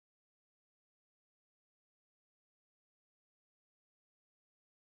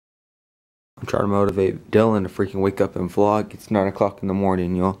trying to motivate Dylan to freaking wake up and vlog. It's 9 o'clock in the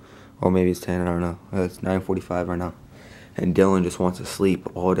morning, y'all. Or maybe it's 10, I don't know. It's 9:45 right now. And Dylan just wants to sleep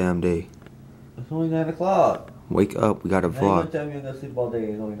all damn day. It's only 9 o'clock. Wake up, we gotta vlog. Now you tell me I'm gonna sleep all day,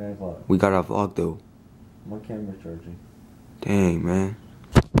 it's only 9 o'clock. We gotta vlog though. My camera's charging. Dang, man.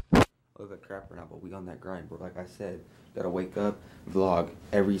 Look like crap right now, but we on that grind, bro. Like I said, gotta wake up, vlog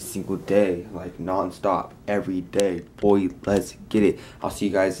every single day, like non-stop, every day. Boy, let's get it. I'll see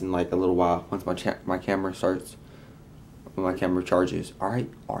you guys in like a little while once my camera starts, when my camera charges. Alright?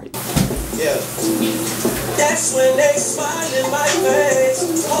 Alright. Yeah. That's when they smile in my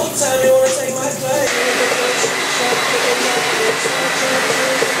face. Whole time you wanna take my place.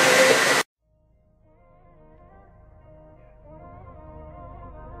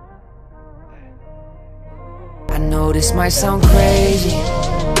 I know this might sound crazy.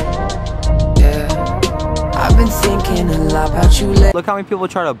 Yeah, I've been thinking a lot about you lately. Look how many people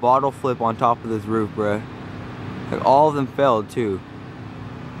try to bottle flip on top of this roof, bruh. Like all of them failed too.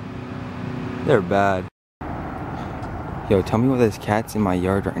 They're bad. Yo, tell me why there's cats in my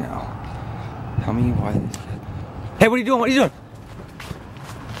yard right now. Tell me why there's cats. Hey, what are you doing? What are you doing?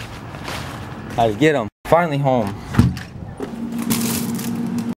 Gotta get him. Finally home.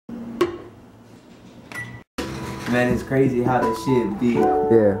 Man, it's crazy how this shit be.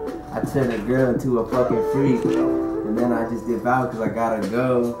 Yeah. I turned a girl into a fucking freak. And then I just dip out because I gotta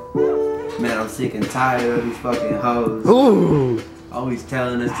go. Man, I'm sick and tired of these fucking hoes. Ooh. Always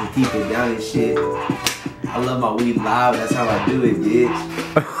telling us to keep it down and shit. I love my weed loud, that's how I do it, bitch.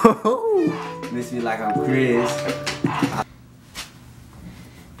 Miss me like I'm Chris.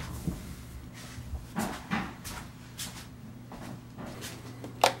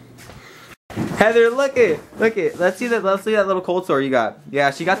 Heather, look it. Let's see that little cold sore you got.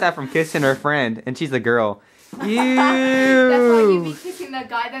 Yeah, she got that from kissing her friend, and she's a girl. Ew. That's why you be kissing the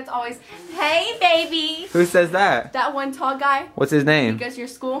guy that's always, hey baby. Who says that? That one tall guy. What's his name? He goes to your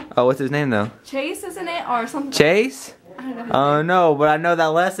school. Oh, what's his name though? Chase, isn't it? Or something. Chase? I don't know. Oh no, but I know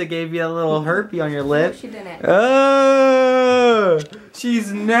that Lessa gave you a little herpy on your lip. No, she didn't. Oh,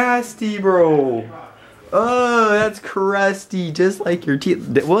 she's nasty, bro. Oh, that's crusty, just like your teeth.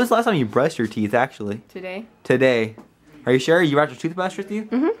 When was the last time you brushed your teeth, actually? Today. Today. Are you sure? You brought your toothbrush with you?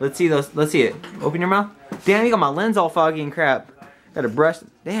 Mm-hmm. Let's see those. Let's see it. Open your mouth. Damn, you got my lens all foggy and crap. Got to brush.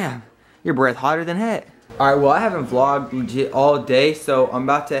 Damn, your breath hotter than heck. All right, well, I haven't vlogged legit all day, so I'm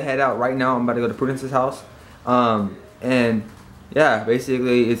about to head out right now. I'm about to go to Prudence's house. And yeah,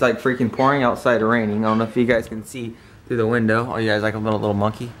 basically, it's like freaking pouring outside, raining. I don't know if you guys can see through the window. Oh, you guys like a little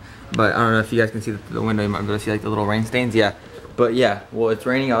monkey? But I don't know if you guys can see through the window. You might be able to see like the little rain stains. Yeah, but yeah, well, it's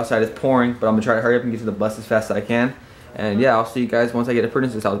raining outside. It's pouring, but I'm gonna try to hurry up and get to the bus as fast as I can. And yeah, I'll see you guys once I get to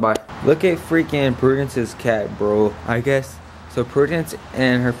Prudence's house. Bye. Look at freaking Prudence's cat, bro. I guess so. Prudence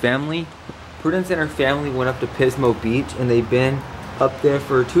and her family went up to Pismo Beach, and they've been up there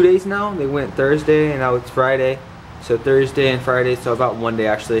for 2 days now. They went Thursday, and now it's Friday. So Thursday and Friday, so about 1 day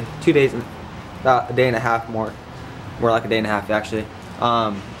actually. 2 days, about a day and a half more like a day and a half actually.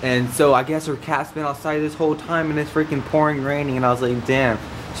 And so I guess her cat's been outside this whole time, and it's freaking pouring, raining, and I was like, damn.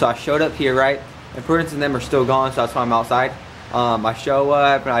 So I showed up here, right? And Prudence and them are still gone, so that's why I'm outside. I show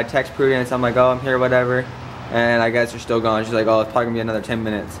up and I text Prudence. I'm like, oh, I'm here, whatever. And I guess they're still gone. She's like, oh, it's probably gonna be another 10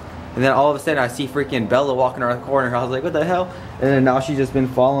 minutes. And then all of a sudden I see freaking Bella walking around the corner. I was like, what the hell? And then now she's just been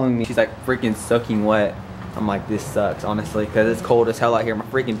following me. She's like freaking soaking wet. I'm like, this sucks, honestly, because it's cold as hell out here. My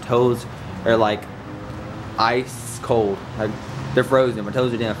freaking toes are like ice cold. Like, they're frozen. My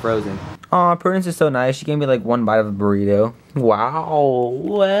toes are damn frozen. Aw, Prudence is so nice. She gave me like one bite of a burrito. Wow.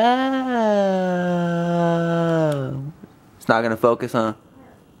 Wow. It's not gonna focus, huh?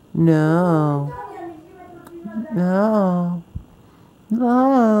 No. No.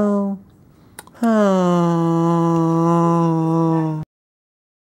 No. Oh.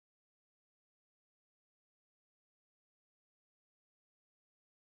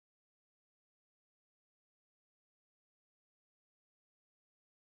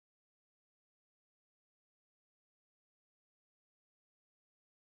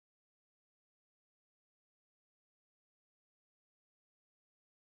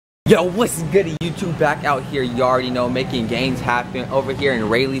 Yo, what's good YouTube? Back out here, you already know, making gains happen over here in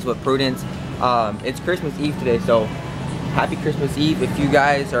Rayleigh's with Prudence. It's Christmas Eve today, so happy Christmas Eve if you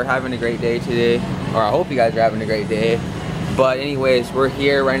guys are having a great day today, or I hope you guys are having a great day. But anyways, we're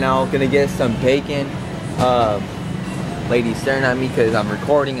here right now gonna get some bacon. Lady's staring at me because I'm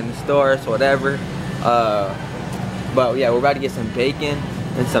recording in the store, so whatever. But yeah, we're about to get some bacon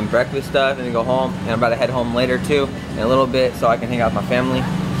and some breakfast stuff and then go home, and I'm about to head home later too in a little bit so I can hang out with my family.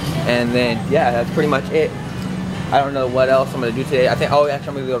 And then yeah, that's pretty much it. I don't know what else I'm gonna do today. I think, oh,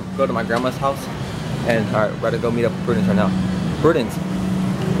 actually I'm gonna go to my grandma's house. And all right, we're about to go meet up with Prudence right now. Prudence,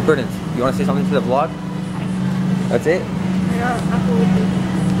 you wanna say something to the vlog? That's it?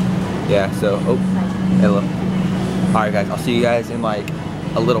 Yeah, so, oh, hello. All right guys, I'll see you guys in like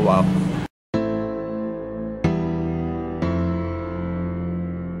a little while.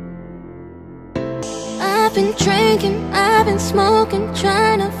 I've been drinking, I've been smoking,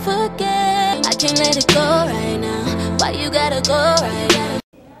 trying to forget. I can't let it go right now. Why you gotta go right now?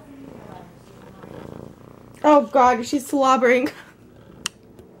 Oh God, she's slobbering.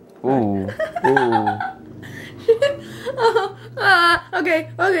 Ooh, ooh. Okay.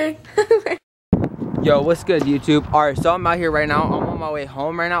 Yo, what's good, YouTube? All right, so I'm out here right now. I'm on my way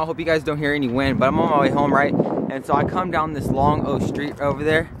home right now. I hope you guys don't hear any wind, but I'm on my way home, right? And so I come down this long old street over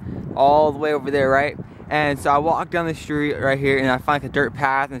there, all the way over there, right? And so I walk down the street right here, and I find like a dirt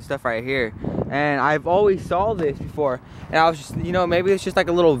path and stuff right here. And I've always saw this before, and I was just, you know, maybe it's just like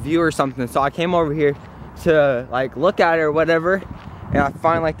a little view or something. So I came over here to like look at it or whatever, and I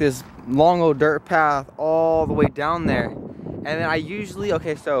find like this long old dirt path all the way down there. And then I usually,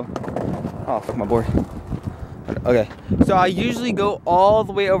 okay, so, oh, fuck my board. Okay, so I usually go all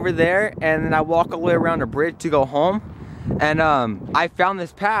the way over there, and then I walk all the way around a bridge to go home. And I found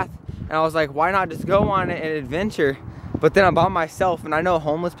this path, and I was like, why not just go on an adventure? But then I'm by myself, and I know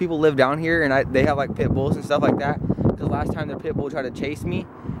homeless people live down here, and they have like pit bulls and stuff like that. Because last time their pit bull tried to chase me,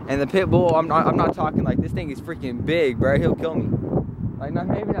 and the pit bull, I'm not talking like, this thing is freaking big, bro. He'll kill me. Like,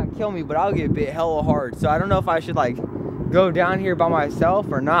 maybe not kill me, but I'll get bit hella hard. So I don't know if I should like go down here by myself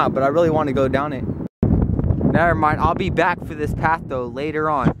or not, but I really want to go down it. Never mind, I'll be back for this path though later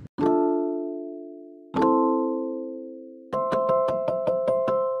on.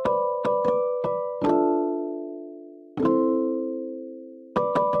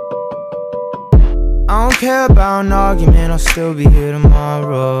 I don't care about an argument, I'll still be here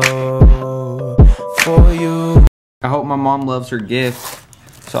tomorrow for you. I hope my mom loves her gift.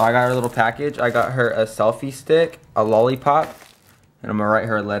 So I got her a little package. I got her a selfie stick, a lollipop, and I'm gonna write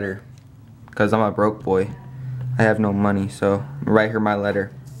her a letter. Cause I'm a broke boy. I have no money, so I'm gonna write her my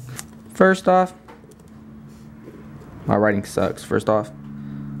letter. First off, my writing sucks. First off,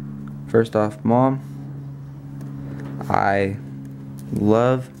 Mom, I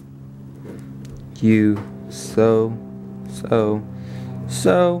love you so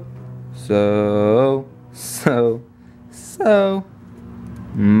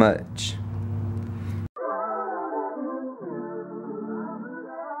much.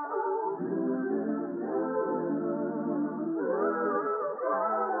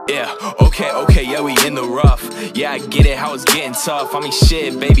 Yeah, okay, yeah, we in the rough. Yeah, I get it, how it's getting tough. I mean,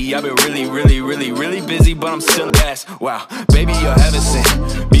 shit, baby, I've been really busy, but I'm still the best. Wow, baby, you're heaven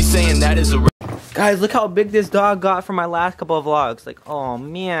sent. Be saying that is a... Guys, look how big this dog got from my last couple of vlogs. Like, oh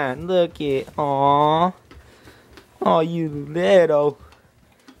man, look it. Aw. Oh, you little.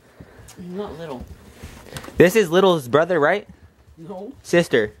 Not little. This is Little's brother, right? No.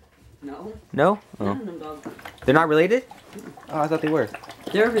 Sister? No. No? Oh. None of them dogs. They're not related? Oh, I thought they were.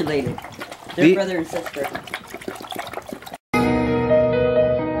 They're related. They're brother and sister.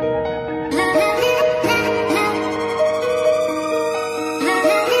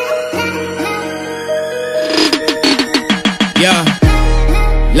 Yeah,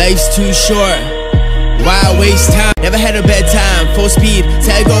 life's too short. Why waste time? Never had a bad time. Full speed,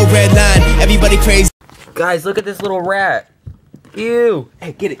 tag go red line. Everybody crazy. Guys, look at this little rat. Ew.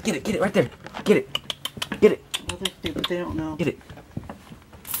 Hey, get it right there. Get it. Well, they're stupid. They don't know. Get it.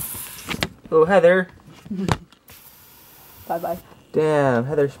 Oh, Heather. Bye. Damn,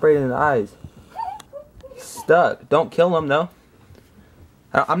 Heather sprayed in the eyes. He's stuck. Don't kill him, though.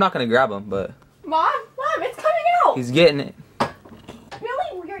 I'm not gonna grab him, but. Mom, it's coming out. He's getting it.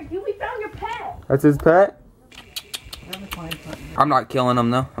 Billy, we found your pet. That's his pet? I'm not killing him,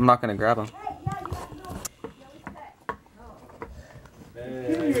 though. I'm not gonna grab him.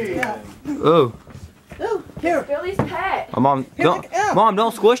 Ooh. Ooh, here. Billy's pet. Mom,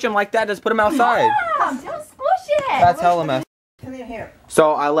 don't squish him like that. Just put him outside. Mom, don't squish it. That's hella mess. Come here.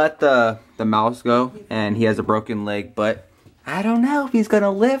 So I let the mouse go, and he has a broken leg, but I don't know if he's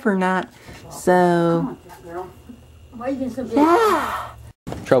gonna live or not. So. Why are you getting so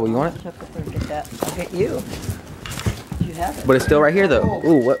big? Trouble, you want it? Get that. I'll get you. You have it. But it's still right here, though.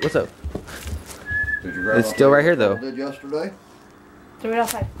 Ooh, what's up? Did you grab It's still right here, though. Did yesterday? Throw it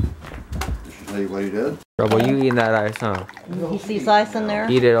outside. Did she tell you what he did? Trouble, you eating that ice, huh? He sees ice in there.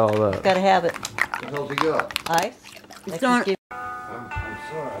 Eat it all up. Gotta have it. What the hell's he got? Ice. It's not. I'm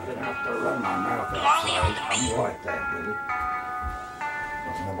sorry, I didn't have to run my mouth outside. I'm like that, dude.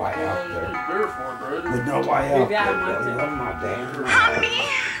 Nobody out there. There's nobody out there. I'm not damn.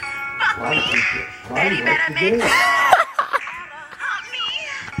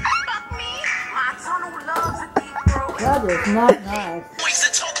 That is not nice.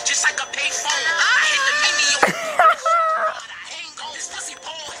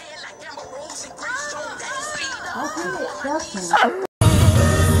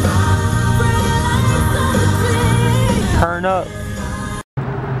 Turn up.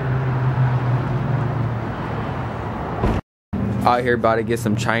 Out here about to get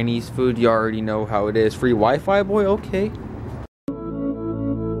some Chinese food. You already know how it is. Free Wi-Fi, boy? Okay.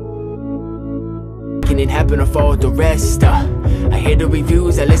 Can it happen to fall the rest? I hear the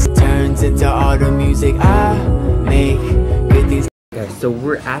reviews, I listen. Turns into all the music I make. Good things. Guys, so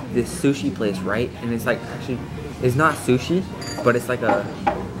we're at this sushi place, right? And it's like, actually, it's not sushi, but it's like a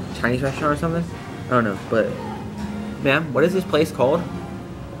Chinese restaurant or something. I don't know, but ma'am, what is this place called?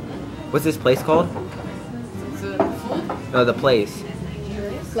 What's this place called? No, the place.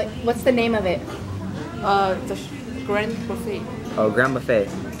 Like, what's the name of it? The Grand Buffet. Oh, Grand Buffet.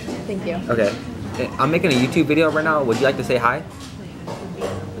 Thank you. Okay. I'm making a YouTube video right now. Would you like to say hi?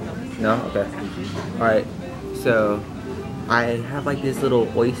 No? Okay. Alright. So, I have like this little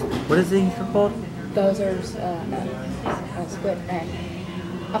oyster. What is it called? Those are squid and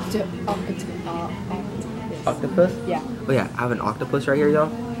Octopus? Yeah. Oh yeah, I have an octopus right here,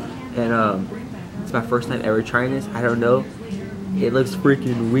 y'all. And it's my first time ever trying this. I don't know. It looks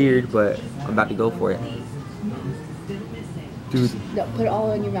freaking weird, but I'm about to go for it. Dude. No, put it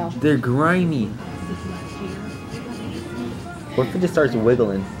all in your mouth. They're grimy. What if it just starts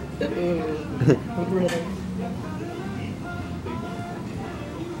wiggling? Show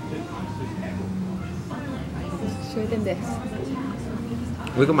them this.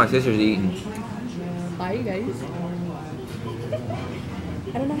 Look at my sister's eating. Hi, you guys.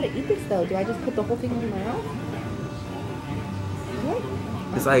 I don't know how to eat this though. Do I just put the whole thing in my mouth? Yeah.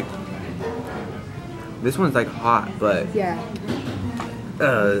 It's like, this one's like hot, but Yeah.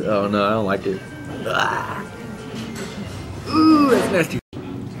 oh no, I don't like it. Ah. Ooh, that's nasty.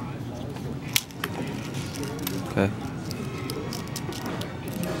 Okay.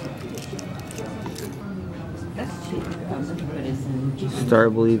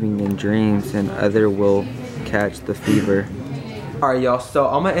 Start believing in dreams and other will catch the fever. Alright y'all, so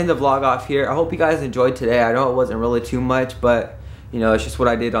I'm gonna end the vlog off here. I hope you guys enjoyed today. I know it wasn't really too much, but you know, it's just what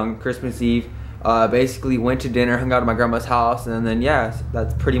I did on Christmas Eve. Basically went to dinner, hung out at my grandma's house, and then yeah,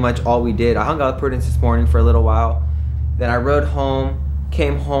 that's pretty much all we did. I hung out with Prudence this morning for a little while. Then I rode home,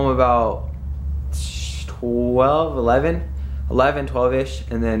 came home about 12-ish,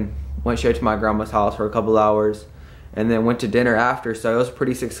 and then went straight to my grandma's house for a couple hours, and then went to dinner after. So it was a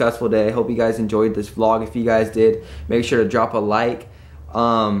pretty successful day. I hope you guys enjoyed this vlog. If you guys did, make sure to drop a like,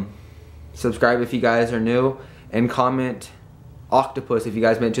 subscribe if you guys are new, and comment Octopus if you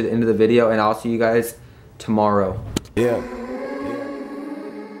guys made it to the end of the video, and I'll see you guys tomorrow. Yeah.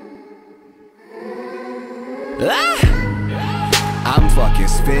 I'm fucking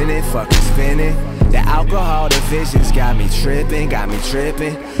spinning. The alcohol, the visions got me tripping.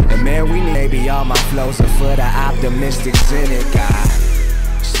 And man, we need maybe all my flows are for the optimistic cynic guy.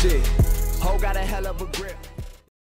 Shit, ho got a hell of a grip.